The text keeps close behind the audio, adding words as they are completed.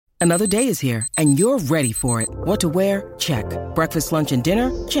Another day is here, and you're ready for it. What to wear? Check. Breakfast, lunch, and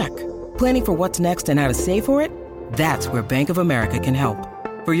dinner? Check. Planning for what's next and how to save for it? That's where Bank of America can help.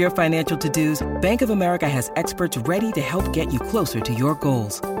 For your financial to-dos, Bank of America has experts ready to help get you closer to your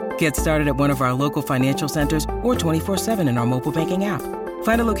goals. Get started at one of our local financial centers or 24/7 in our mobile banking app.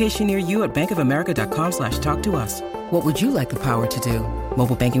 Find a location near you at bankofamerica.com/talktous. What would you like the power to do?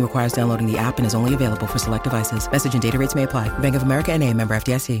 Mobile banking requires downloading the app and is only available for select devices. Message and data rates may apply. Bank of America N.A., member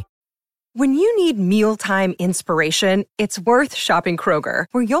FDIC. When you need mealtime inspiration, it's worth shopping Kroger,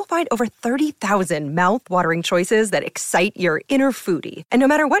 where you'll find over 30,000 mouth-watering choices that excite your inner foodie. And no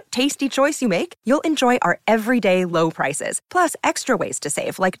matter what tasty choice you make, you'll enjoy our everyday low prices, plus extra ways to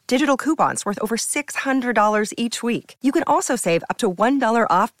save, like digital coupons worth over $600 each week. You can also save up to $1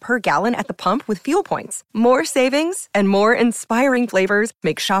 off per gallon at the pump with fuel points. More savings and more inspiring flavors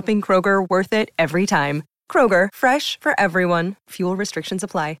make shopping Kroger worth it every time. Kroger, fresh for everyone. Fuel restrictions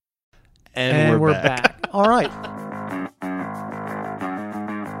apply. And we're back. All right.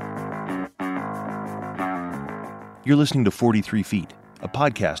 You're listening to 43 Feet, a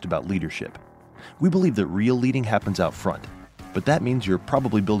podcast about leadership. We believe that real leading happens out front, but that means you're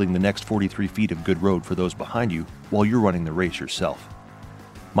probably building the next 43 feet of good road for those behind you while you're running the race yourself.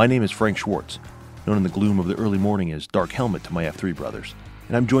 My name is Frank Schwartz, known in the gloom of the early morning as Dark Helmet to my F3 brothers,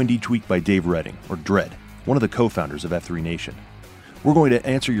 and I'm joined each week by Dave Redding, or Dredd, one of the co-founders of F3 Nation. We're going to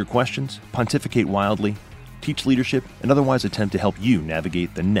answer your questions, pontificate wildly, teach leadership, and otherwise attempt to help you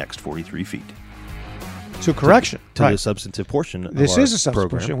navigate the next 43 feet. So correction. To right. the substantive portion of This our is a substantive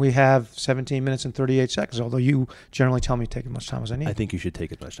program. portion. We have 17 minutes and 38 seconds, although you generally tell me to take as much time as I need. I think you should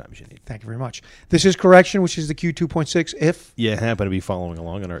take as much time as you need. Thank you very much. This is correction, which is the Q2.6 if. You happen to be following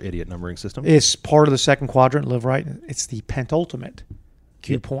along on our idiot numbering system. It's part of the second quadrant, live right. It's the penultimate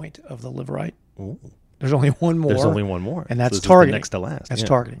Q point of the live right. Ooh. There's only one more. There's only one more. And that's So this is the targeting. next to last. That's Yeah.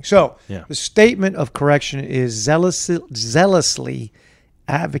 targeting. So Yeah. the statement of correction is zealously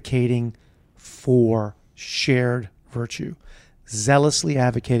advocating for shared virtue. Zealously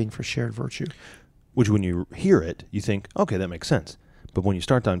advocating for shared virtue. Which when you hear it, you think, okay, that makes sense. But when you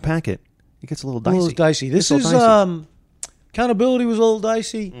start to unpack it, it gets a little dicey. A little dicey. This It's is a little dicey. accountability was a little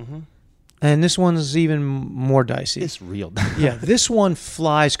dicey. Mm-hmm. And this one's even more dicey. It's real. Yeah, this one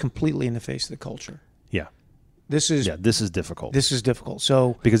flies completely in the face of the culture. Yeah. This is difficult. This is difficult.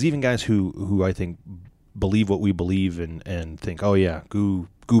 So because even guys who I think believe what we believe and think, oh yeah, goo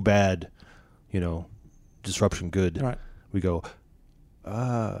bad, disruption good. right. We go,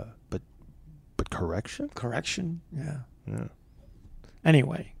 but correction? Correction? Yeah. Yeah.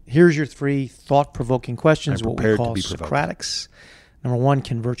 Anyway, here's your 3 thought-provoking questions, I'm what we prepared to call be provoked. Socratics. Number 1,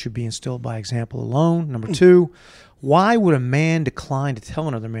 can virtue be instilled by example alone? Number 2, why would a man decline to tell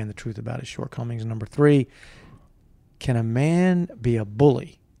another man the truth about his shortcomings? And number 3, can a man be a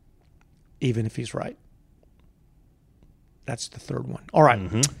bully even if he's right? That's the third one. All right.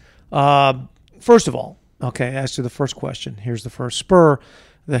 Mm-hmm. First of all, okay, as to the first question, here's the first spur.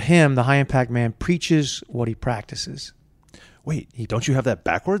 The high impact man, preaches what he practices. Wait, don't you have that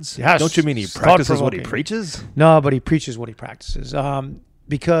backwards? Yes. Don't you mean he It's practices what he thought-provoking. preaches? No, but he preaches what he practices.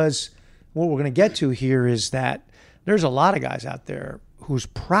 Because what we're going to get to here is that there's a lot of guys out there whose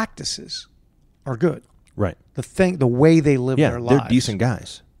practices are good. Right. The way they live Yeah, their lives. they're decent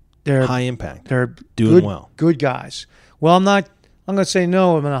guys. They're high impact. They're doing good, well. Good guys. Well, I'm going to say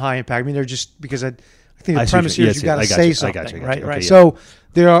no, I'm in a high impact. I mean, they're just because I think the premise here is you've got to say something, right? Okay, yeah. So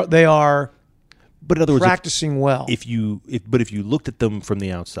they are But in other words, practicing well. if you looked at them from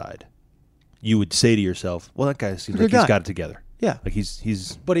the outside, you would say to yourself, "Well, that guy seems Good like he's guy. got it together. Yeah. like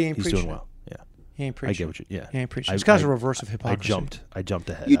he's But he ain't he's preaching doing it. well. Yeah, He ain't preaching. I get what you. Yeah, He ain't preaching. I- This guy's I- a reverse of hypocrisy. I jumped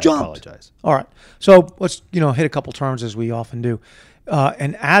ahead. You I jumped. apologize. All right. So let's hit a couple terms as we often do.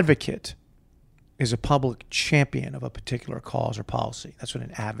 An advocate is a public champion of a particular cause or policy. That's what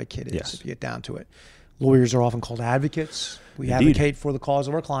an advocate is, Yes. if you get down to it. Lawyers are often called advocates. We Indeed. advocate for the cause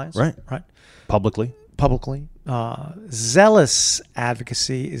of our clients. Right. Right. Publicly. Zealous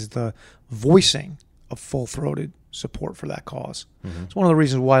advocacy is the voicing of full-throated support for that cause. Mm-hmm. It's one of the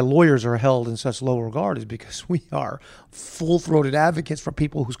reasons why lawyers are held in such low regard is because we are full-throated advocates for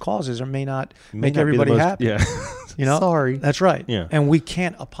people whose causes may not make not be the everybody most- happy. Yeah. Sorry. That's right. Yeah. And we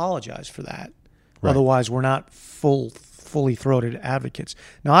can't apologize for that. Right. Otherwise, we're not fully throated advocates.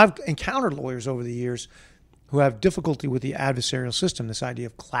 Now, I've encountered lawyers over the years who have difficulty with the adversarial system, this idea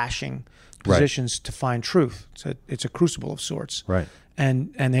of clashing positions to find truth. It's a crucible of sorts. Right.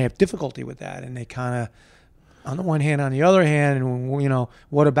 And they have difficulty with that. And they kind of, on the one hand, on the other hand, and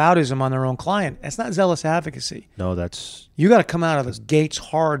whataboutism on their own client. That's not zealous advocacy. No, that's You got to come out of the gates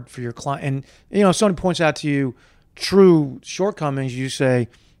hard for your client. And, if somebody points out to you true shortcomings, you say,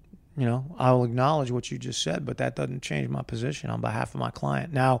 I will acknowledge what you just said, but that doesn't change my position on behalf of my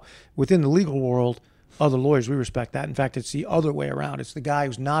client. Now, within the legal world, other lawyers, we respect that. In fact, it's the other way around. It's the guy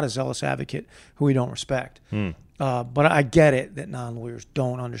who's not a zealous advocate who we don't respect. But I get it that non-lawyers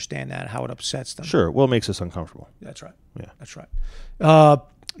don't understand that, how it upsets them. Sure. Well, it makes us uncomfortable. That's right. Yeah. That's right.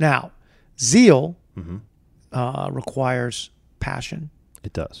 Now, zeal requires passion.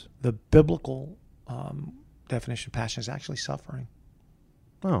 It does. The biblical definition of passion is actually suffering.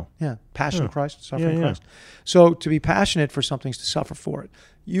 Oh. Yeah, passion of Christ, suffering Yeah, of yeah. Christ. So to be passionate for something is to suffer for it.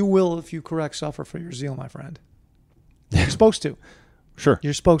 You will, if you correct, suffer for your zeal, my friend. You're supposed to. Sure.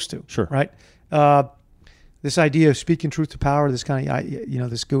 You're supposed to. Sure. Right? This idea of speaking truth to power, this kind of,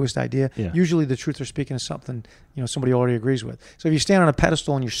 this gooist idea, Yeah. usually the truth they're speaking is something, somebody already agrees with. So if you stand on a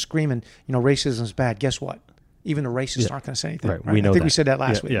pedestal and you're screaming, racism is bad, guess what? Even the racists aren't going to say anything. Right. We know I think we that. said that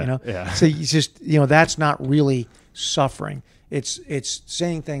last week, Yeah. So you just, that's not really suffering. It's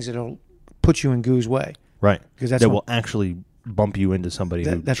saying things that'll put you in Goo's way. Right. Because that's that what- will actually bump you into somebody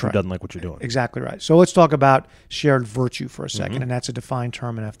who That's right. doesn't like what you're doing. Exactly right. So let's talk about shared virtue for a second, and that's a defined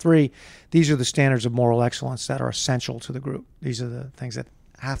term in F3. These are the standards of moral excellence that are essential to the group. These are the things that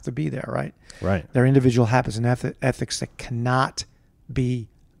have to be there, right? Right. They're individual habits and ethics that cannot be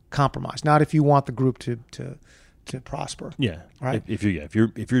compromised. Not if you want the group to prosper. Yeah. Right. If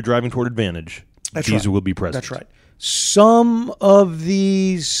you're driving toward advantage, That's these right. will be present. That's right. Some of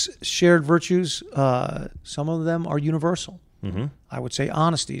these shared virtues, some of them are universal. Mm-hmm. I would say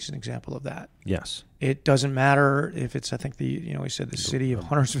honesty is an example of that. Yes. It doesn't matter if it's, I think we said the city of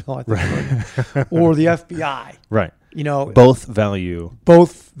Huntersville, I think, or the FBI. Right. Both value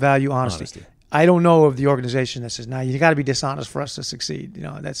value honesty. I don't know of the organization that says, "Now you got to be dishonest for us to succeed."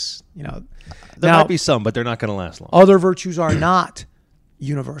 There Now, might be some, but they're not going to last long. other virtues are not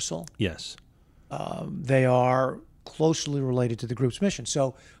universal. Yes. They are closely related to the group's mission.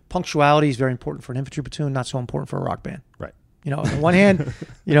 So punctuality is very important for an infantry platoon, not so important for a rock band. Right. On the one hand,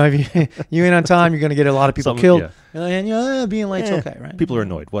 if you ain't on time, you're going to get a lot of people killed. And being late's okay, right? People are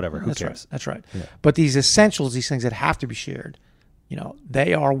annoyed. Whatever. Who That's cares? right. That's right. Yeah. But these essentials, these things that have to be shared,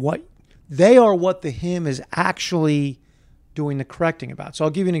 they are what the hymn is actually doing the correcting about. So I'll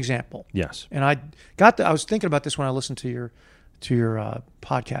give you an example. Yes. And I was thinking about this when I listened to your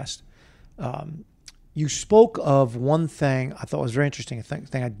podcast. You spoke of one thing I thought was very interesting, a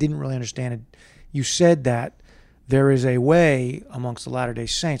thing I didn't really understand. You said that there is a way amongst the Latter-day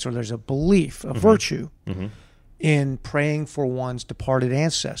Saints, or there's a belief, a virtue, in praying for one's departed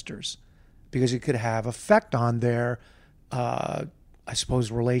ancestors, because it could have effect on their, I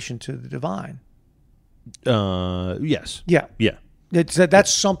suppose, relation to the divine. Yes. Yeah. Yeah.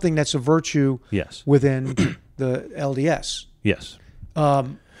 That's something that's a virtue Yes. within the LDS. Yes.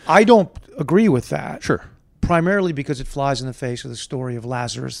 I don't agree with that. Sure. Primarily because it flies in the face of the story of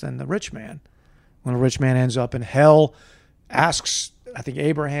Lazarus and the rich man. When the rich man ends up in hell, asks, I think,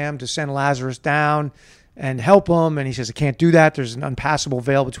 Abraham to send Lazarus down and help him. And he says, I can't do that. There's an unpassable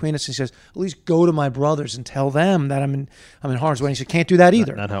veil between us. He says, at least go to my brothers and tell them that I'm in harm's way. And he said, can't do that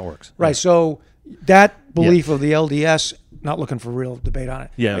either. Not how it works. Right. So that belief of the LDS, not looking for real debate on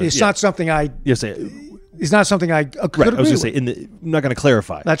it. Yeah, It's yeah. not something Yes. it's not something I could Right. agree I was going with. to say, I'm not going to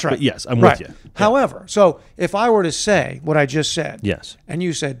clarify. That's right. But yes, I'm right. with you. Yeah. However, so if I were to say what I just said, Yes. and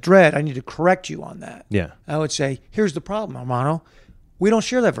you said, Dredd, I need to correct you on that. Yeah. I would say, here's the problem, Armando. We don't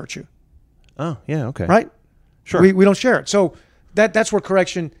share that virtue, Oh, yeah. Okay. right? Sure. We don't share it. So that's where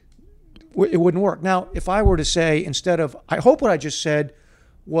correction, it wouldn't work. Now, if I were to say, instead of, I hope what I just said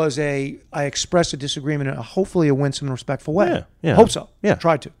was I expressed a disagreement in hopefully a winsome and respectful way. Yeah, yeah. Hope so. Yeah.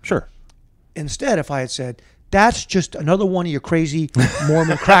 Tried to. Sure. Instead, if I had said, that's just another one of your crazy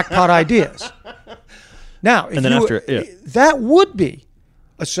Mormon crackpot ideas. Now, if And then that would be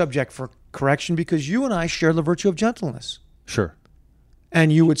a subject for correction, because you and I share the virtue of gentleness. Sure.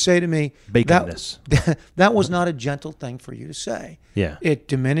 And you would say to me, Baconness. that was not a gentle thing for you to say. Yeah. It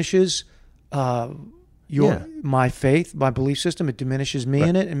diminishes my faith, my belief system. It diminishes me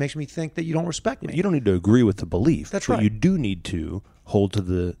in it. It makes me think that you don't respect me. You don't need to agree with the belief. That's but right. you do need to hold to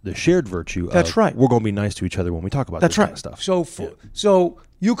the shared virtue of That's right. we're going to be nice to each other when we talk about That's this right. kind of stuff. So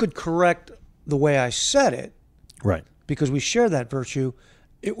you could correct the way I said it, Right. because we share that virtue.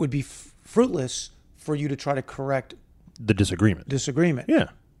 It would be fruitless for you to try to correct The disagreement. disagreement. Yeah.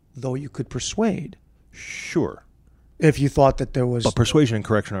 Though you could persuade Sure. if you thought that there was But persuasion and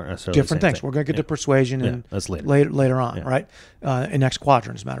correction aren't necessarily different the same things. thing. We're going to get Yeah. to persuasion Yeah, and that's later. later on, Yeah. right? In next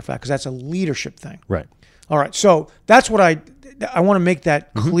quadrant, as a matter of fact, because that's a leadership thing. Right. All right, so that's what I want to make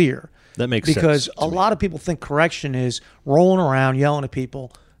that clear. That makes because sense a lot of people think correction is rolling around, yelling at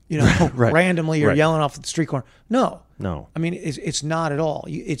people, Right. randomly or Right. yelling off at the street corner. No. No. I mean, it's not at all.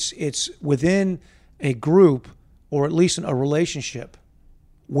 It's within a group or at least a relationship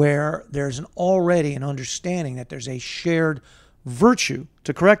where there's already an understanding that there's a shared virtue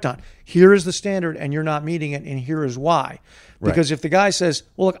to correct on. Here is the standard and you're not meeting it, and here is why. Because if the guy says,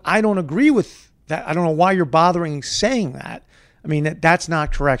 well, look, I don't agree with that, I don't know why you're bothering saying that. I mean, that's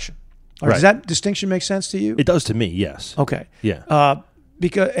not correction. Right. Does that distinction make sense to you? It does to me, yes. Okay. Yeah.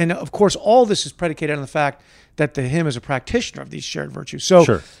 Because, and of course, all this is predicated on the fact that him is a practitioner of these shared virtues. So,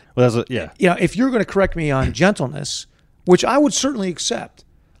 Sure. Well, if you're going to correct me on gentleness, which I would certainly accept,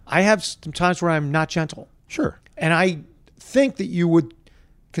 I have some times where I'm not gentle. Sure. And I think that you would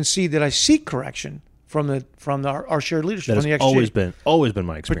concede that I seek correction from our shared leadership. That from the has XG. always been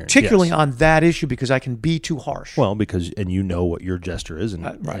my experience. Particularly yes. on that issue, because I can be too harsh. Well, because you know what your gesture is, and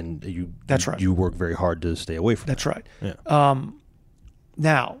Right. and you That's right. You work very hard to stay away from. That's that. right. Yeah.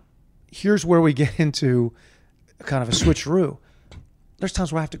 Now, here's where we get into kind of a switcheroo. There's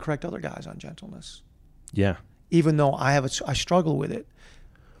times where I have to correct other guys on gentleness, Yeah. even though I struggle with it.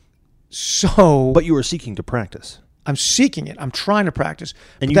 So, But you are seeking to practice, I'm seeking it. I'm trying to practice,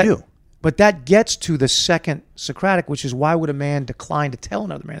 and But you do. But that gets to the second Socratic, which is, why would a man decline to tell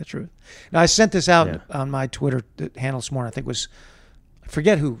another man the truth? Now, I sent this out on my Twitter handle this morning. I think I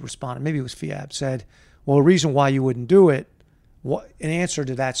forget who responded. Maybe it was Fiab. Said, well, the reason why you wouldn't do it, an answer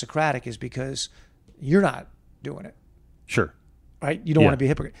to that Socratic is because you're not doing it, Sure. right? You don't want to be a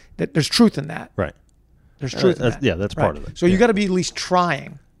hypocrite. There's truth in that. Right. There's truth in that's- that. yeah, that's part of it. So you got to be at least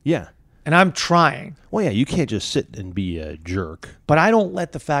trying. Yeah. And I'm trying. Well, yeah. You can't just sit and be a jerk. But I don't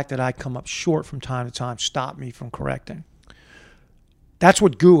let the fact that I come up short from time to time stop me from correcting. That's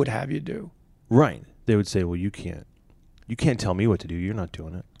what Goo would have you do. Right. They would say, well, you can't tell me what to do. You're not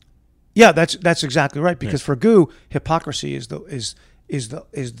doing it. Yeah, that's exactly right. Because for Goo, hypocrisy is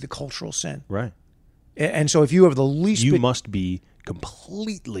the cultural sin. Right. And so if you have the least You bit, must be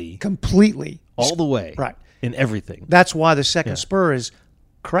completely all the way. right. In everything. That's why the second spur is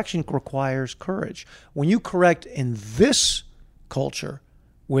correction requires courage. When you correct in this culture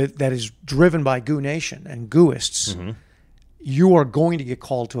that is driven by Goo Nation and Gooists, you are going to get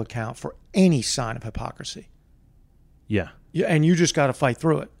called to account for any sign of hypocrisy. Yeah. And you just got to fight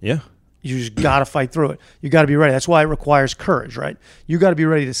through it. Yeah. You just got to fight through it. You got to be ready. That's why it requires courage, right? You got to be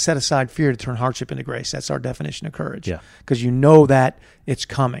ready to set aside fear to turn hardship into grace. That's our definition of courage. Yeah. Because you know that it's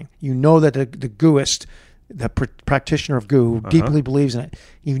coming. You know that the Gooist, the practitioner of Goo, who deeply believes in it,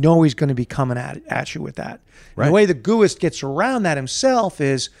 you know he's going to be coming at you with that. Right. The way the Gooist gets around that himself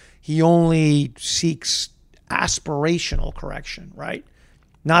is he only seeks aspirational correction, right?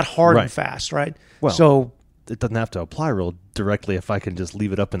 Not hard and fast, right? Well, so it doesn't have to apply real directly if I can just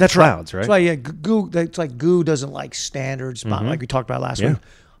leave it up in that's the clouds, right? That's why, Goo. That's like Goo doesn't like standards, like we talked about last week.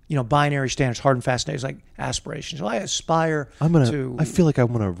 Binary standards, hard and fast standards, like aspirations. Well, I aspire to. I feel like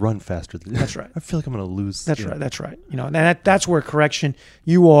I'm gonna run faster. That's right. I feel like I'm gonna lose. That's right. That's right. And that's where correction.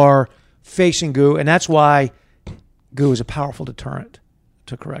 You are facing Goo, and that's why Goo is a powerful deterrent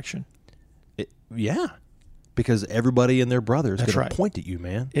to correction. Yeah, because everybody and their brother is gonna right. point at you,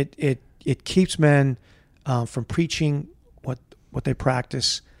 man. It keeps men from preaching what they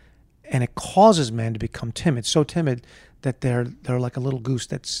practice, and it causes men to become timid. So timid that they're like a little goose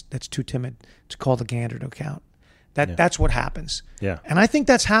that's too timid to call the gander to account. That's what happens. Yeah. And I think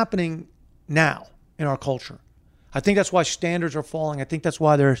that's happening now in our culture. I think that's why standards are falling. I think that's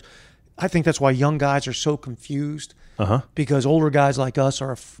why young guys are so confused. Because older guys like us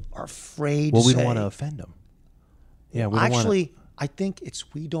are afraid. Well, to we say, don't want to offend them. Yeah, we don't actually, I think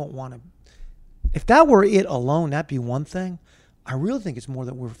we don't want to. If that were it alone, that'd be one thing. I really think it's more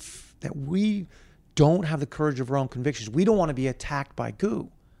that we don't have the courage of our own convictions. We don't want to be attacked by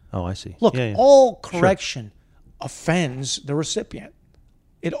Goo. Oh, I see. Look, Yeah. all correction offends the recipient.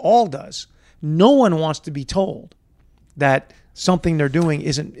 It all does. No one wants to be told that something they're doing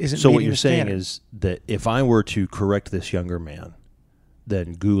isn't. So what meeting you're the saying standard. is that if I were to correct this younger man,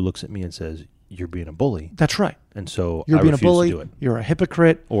 then Goo looks at me and says, "You're being a bully," That's right. and so You're I being a refuse bully. to do it. You're a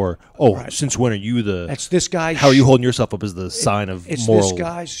hypocrite. Or since when are you the? That's this guy. How are you holding yourself up as the sign of It's moral? this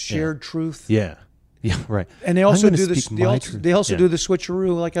guy's shared truth. Yeah, right. And they I'm also gonna do this. speak They my also, truth. they also Yeah. do the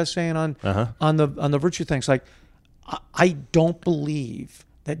switcheroo, like I was saying on the virtue things. Like, I don't believe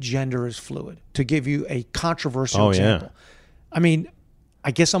that gender is fluid. To give you a controversial example, I mean,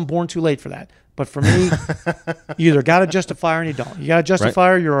 I guess I'm born too late for that. But for me, you either got a justifier and you don't. You got a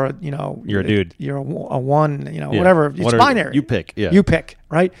justifier, you're a You're a dude. You're a one. Whatever. It's binary. You pick. Yeah. You pick.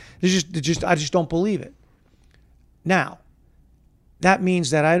 Right. I just don't believe it. Now, that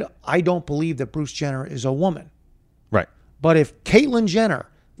means that I don't believe that Bruce Jenner is a woman. Right. But if Caitlyn Jenner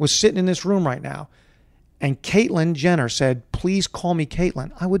was sitting in this room right now and Caitlyn Jenner said, please call me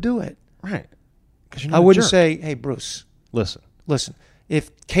Caitlyn, I would do it. Right. I wouldn't say, hey, Bruce, listen.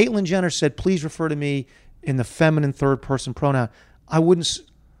 If Caitlyn Jenner said, please refer to me in the feminine third person pronoun, I wouldn't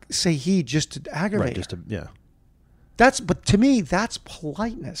say he just to aggravate her. Yeah. But to me, that's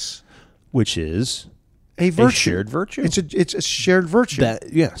politeness. Which is a virtue. A shared virtue. It's a shared virtue.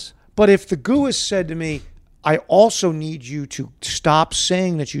 Yes. But if the GUIS said to me, I also need you to stop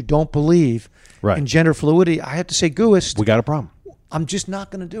saying that you don't believe in gender fluidity, I have to say, GUIS, we got a problem. I'm just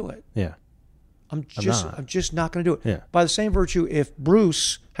not going to do it. Yeah. I'm just not going to do it. Yeah. By the same virtue, if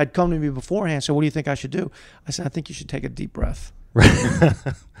Bruce had come to me beforehand and said, what do you think I should do? I said, I think you should take a deep breath.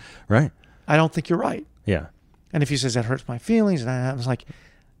 Right. I don't think you're right. Yeah. And if he says that hurts my feelings, and I was like,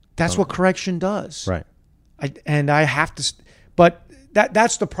 that's what correction does. Right. I have to, but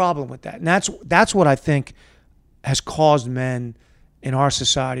that's the problem with that. And that's what I think has caused men in our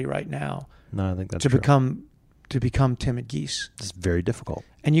society right now I think that's to true. become timid geese. It's very difficult.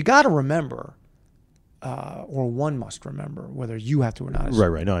 And you got to remember, or one must remember, whether you have to or not.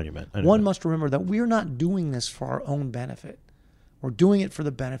 Right. No, you meant. One must remember that we're not doing this for our own benefit. We're doing it for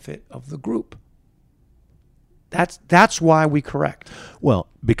the benefit of the group. That's why we correct. Well,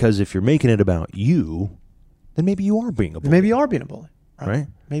 because if you're making it about you, then maybe you are being a bully. Maybe you are being a bully. Right?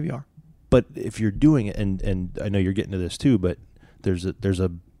 Maybe you are. But if you're doing it, and I know you're getting to this too, but there's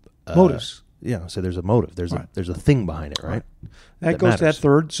a motives. Yeah, so there's a motive. There's a thing behind it, right? That goes to that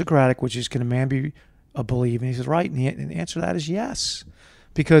third Socratic, which is, can a man be a believer? And he says, right. And the answer to that is yes.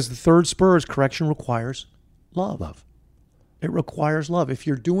 Because the third spur is correction requires love. It requires love. If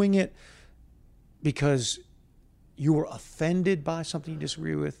you're doing it because you were offended by something you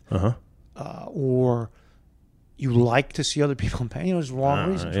disagree with, or you like to see other people in pain, there's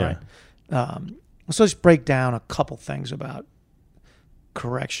wrong reasons, right? So let's break down a couple things about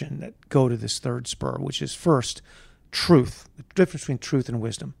correction that go to this third spur, which is first, truth. The difference between truth and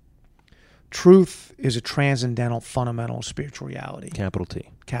wisdom. Truth is a transcendental, fundamental spiritual reality. Capital T.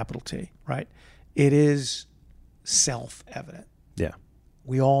 Capital T, right? It is self-evident. Yeah.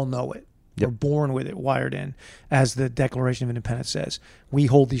 We all know it. Yep. We're born with it, wired in. As the Declaration of Independence says, we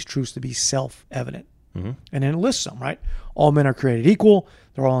hold these truths to be self-evident. Mm-hmm. And then it lists them, right? All men are created equal.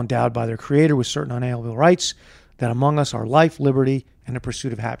 They're all endowed by their Creator with certain unalienable rights, that among us are life, liberty, and the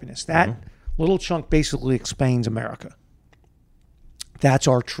pursuit of happiness. That little chunk basically explains America. That's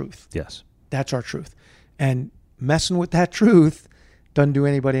our truth. Yes. That's our truth. And messing with that truth doesn't do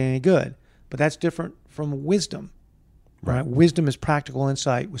anybody any good. But that's different from wisdom. Right? Wisdom is practical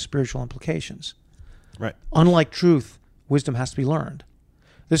insight with spiritual implications. Right. Unlike truth, wisdom has to be learned.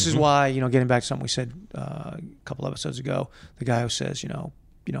 This is why, getting back to something we said a couple episodes ago, the guy who says,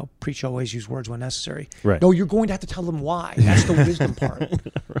 preach always, use words when necessary. Right. No, you're going to have to tell them why. That's the wisdom part.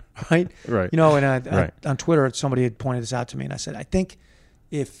 Right? Right. And on Twitter, somebody had pointed this out to me, and I said, I think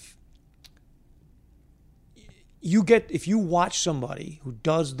if you watch somebody who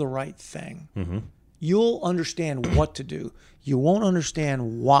does the right thing, you'll understand what to do. You won't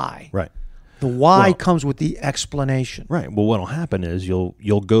understand why. Right. The why comes with the explanation. Right. Well, what'll happen is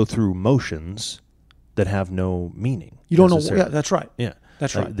you'll go through motions that have no meaning. You don't know. Yeah, that's right. Yeah.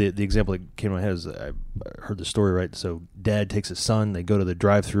 That's right. The example that came to my head is I heard the story, right? So dad takes his son, they go to the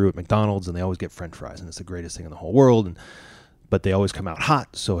drive-thru at McDonald's, and they always get French fries, and it's the greatest thing in the whole world. But they always come out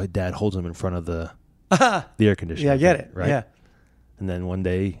hot, so dad holds them in front of the air conditioner. Yeah, I get it. Right? Yeah. And then one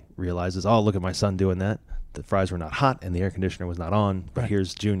day realizes, oh, look at my son doing that. The fries were not hot and the air conditioner was not on. But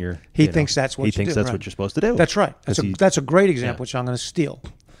here's Junior. He thinks that's what he thinks that's what you're supposed to do. That's right. That's a great example, which I'm going to steal.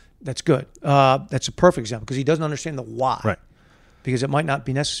 That's good. That's a perfect example because he doesn't understand the why. Right. Because it might not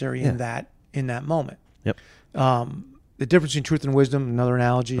be necessary in that moment. Yep. The difference between truth and wisdom. Another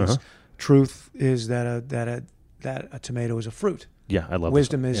analogy is truth is that a tomato is a fruit. Yeah, I love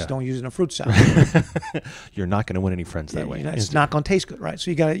wisdom is don't use it in a fruit salad. You're not going to win any friends that way. It's not going to taste good, right?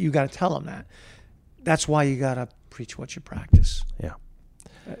 So you got to tell them that. That's why you got to preach what you practice. Yeah.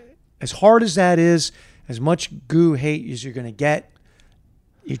 As hard as that is, as much goo hate as you're going to get,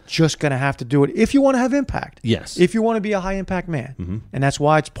 you're just going to have to do it if you want to have impact. Yes. If you want to be a high impact man. And that's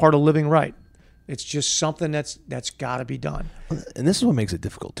why it's part of living right. It's just something that's got to be done. And this is what makes it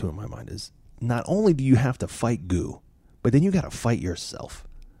difficult too in my mind is not only do you have to fight goo, but then you got to fight yourself.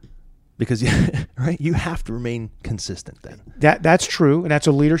 Because you have to remain consistent then. That's true, and that's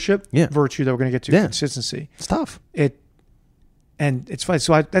a leadership virtue that we're going to get to. Consistency. It's tough. And it's fine.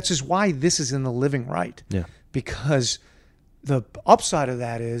 So that's just why this is in the living right. Yeah. Because the upside of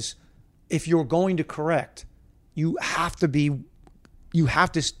that is, if you're going to correct, you have to be working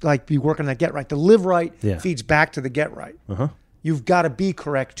on that get right. The live right feeds back to the get right. You've got to be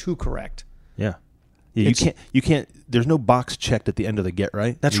correct to correct. Yeah. You can't. There's no box checked at the end of the get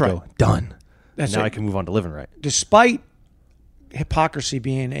right. That's You right. go, done. That's now it. I can move on to living right. Despite hypocrisy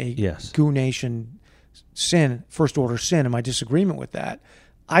being a Yes. Goo Nation sin, first order sin, and my disagreement with that,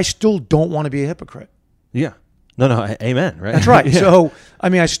 I still don't want to be a hypocrite. Yeah. No. Amen. Right. That's right. Yeah. So, I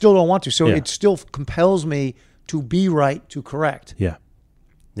mean, I still don't want to. So Yeah. it still compels me to be right, to correct. Yeah.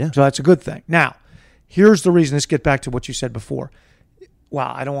 Yeah. So that's a good thing. Now, here's the reason. Let's get back to what you said before.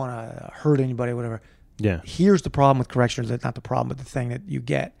 Wow, I don't want to hurt anybody, whatever. Yeah. Here's the problem with correction. That's not the problem, but the thing that you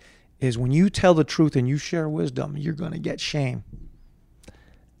get is when you tell the truth and you share wisdom, you're going to get shame.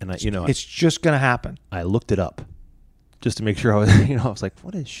 And It's just going to happen. I looked it up just to make sure I was, I was like,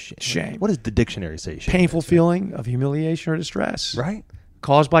 what is shame? Shame. What does the dictionary say? Shame Painful is? feeling of humiliation or distress. Right.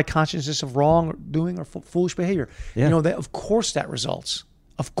 Caused by consciousness of wrongdoing or foolish behavior. Yeah. Of course that results.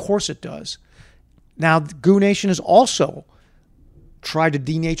 Of course it does. Now, the Goo Nation has also tried to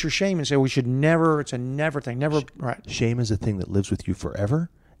denature shame and say we should never, it's a never thing. Never, right. Shame is a thing that lives with you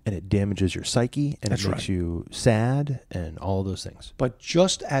forever, and it damages your psyche, and That's it makes right. you sad, and all those things. But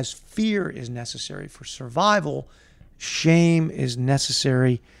just as fear is necessary for survival, shame is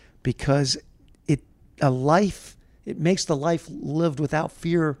necessary because it makes the life lived without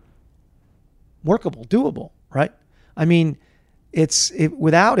fear workable, doable, right? I mean,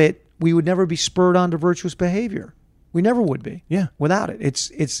 without it, we would never be spurred on to virtuous behavior. We never would be. Yeah. Without it,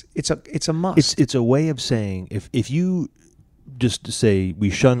 it's a must. It's a way of saying if you just say we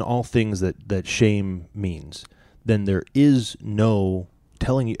shun all things that shame means, then there is no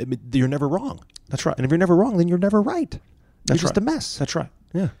telling you. I mean, you're never wrong. That's right. And if you're never wrong, then you're never right. That's you're just right. a mess. That's right.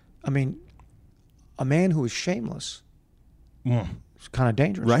 Yeah. I mean, a man who is shameless is kind of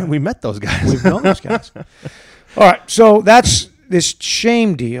dangerous. Right? We met those guys. We've known those guys. All right, so that's this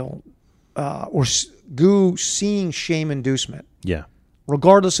shame deal, or Goo seeing shame inducement, Yeah.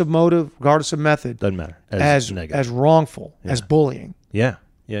 regardless of motive, regardless of method, Doesn't matter. as negative. wrongful, as bullying, Yeah.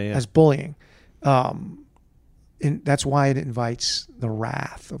 as bullying. And that's why it invites the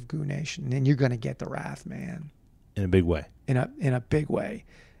wrath of Goo Nation, and you're going to get the wrath, man, In a big way. in a big way.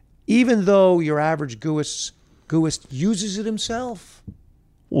 Even though your average Gooist uses it himself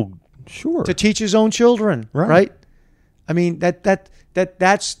Well, sure. to teach his own children, right? I mean, that's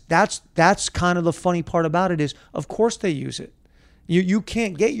kind of the funny part about it is, of course they use it. You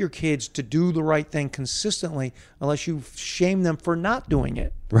can't get your kids to do the right thing consistently unless you shame them for not doing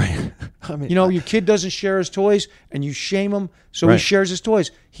it. Right. I mean, Your kid doesn't share his toys and you shame him, so he Right. shares his toys.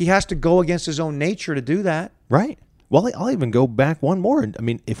 He has to go against his own nature to do that. right. Well, I'll even go back one more. I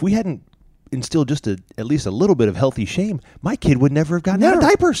mean, if we hadn't instilled just at least a little bit of healthy shame, my kid would never have gotten out of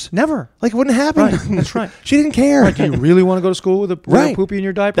diapers. Never. Like, it wouldn't happen. Right. That's right. She didn't care. Right, do you really want to go to school with a Right. poopy in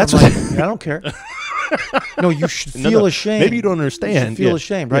your diaper? That's I'm what- like, I don't care. No, you should No, feel no. ashamed. Maybe you don't understand. You should feel Yeah.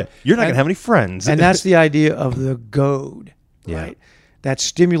 ashamed, right? Yeah. You're not going to have any friends. And that's the idea of the goad, Yeah. right? That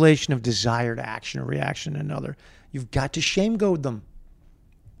stimulation of desired action or reaction to another. You've got to shame goad them.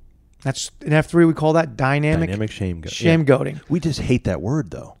 That's in F3 we call that dynamic shame. shame goading. We just hate that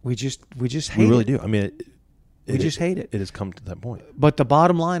word, though. We just We hate really it. do. I mean, We just hate it. It has come to that point. But the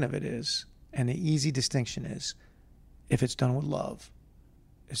bottom line of it is, and the easy distinction is, if it's done with love,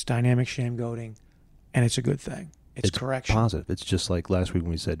 it's dynamic shame goading, and it's a good thing. It's correction. Positive. It's just like last week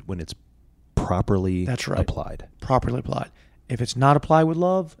when we said when it's properly That's right. applied. Properly applied. If it's not applied with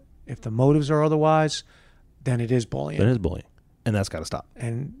love, if the motives are otherwise, then it is bullying. Then it is bullying, and that's got to stop.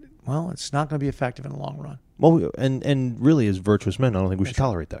 And well, it's not going to be effective in the long run. Well, and really, as virtuous men, I don't think we should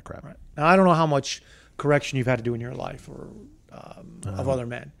tolerate that crap. Right. Now, I don't know how much correction you've had to do in your life or of other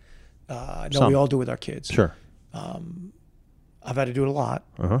men. No, some. we all do with our kids. Sure. I've had to do it a lot.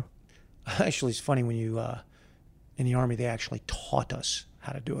 Actually, it's funny when you in the Army, they actually taught us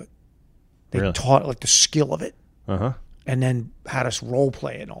how to do it. They Really? taught like the skill of it, Uh-huh. and then had us role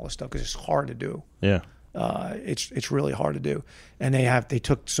play it and all this stuff because it's hard to do. Yeah. It's really hard to do. And they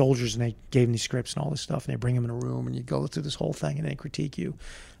took soldiers and they gave them these scripts and all this stuff, and they bring them in a room and you go through this whole thing and they critique you.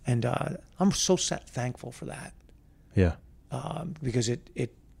 And I'm so thankful for that Yeah. because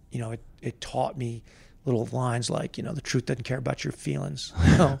it taught me little lines like, the truth doesn't care about your feelings.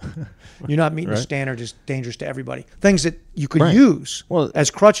 No, you're not meeting the Right. standard is dangerous to everybody. Things that you could Right. use Well,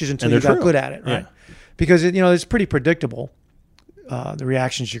 as crutches until and you they're got true. good at it, right? Yeah. Because it's pretty predictable. The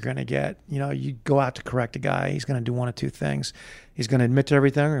reactions you're going to get. You go out to correct a guy, he's going to do one of two things. He's going to admit to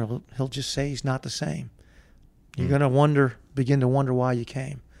everything, or he'll just say he's not the same. You're going to begin to wonder why you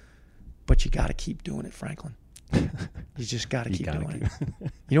came. But you got to keep doing it, Franklin. You just got to keep gotta doing it.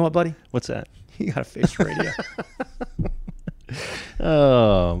 You know what, buddy? What's that? You got to face radio.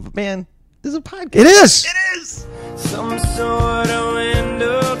 Oh, man. This is a podcast. It is. It is. some sort of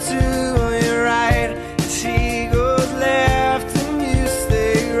window to your right. She goes left and you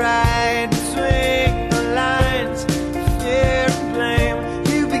stay right. Between the lines, fear and blame,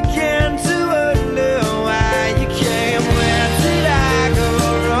 you began to wonder why you came. Where did I go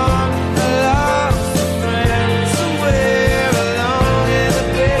wrong? I lost a friend somewhere along in the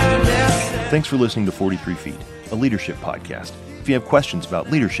bitterness. Thanks for listening to 43 Feet, a leadership podcast. If you have questions about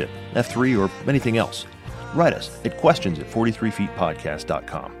leadership, F3, or anything else, write us at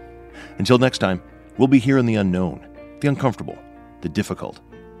questions@43feetpodcast.com. Until next time, we'll be here in the unknown, the uncomfortable, the difficult,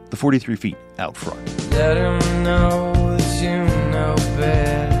 the 43 feet out front. Let him know that you know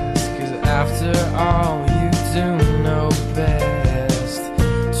best, 'cause after all you do know best.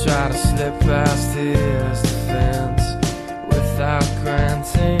 Try to slip past his defense without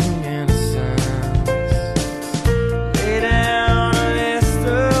granting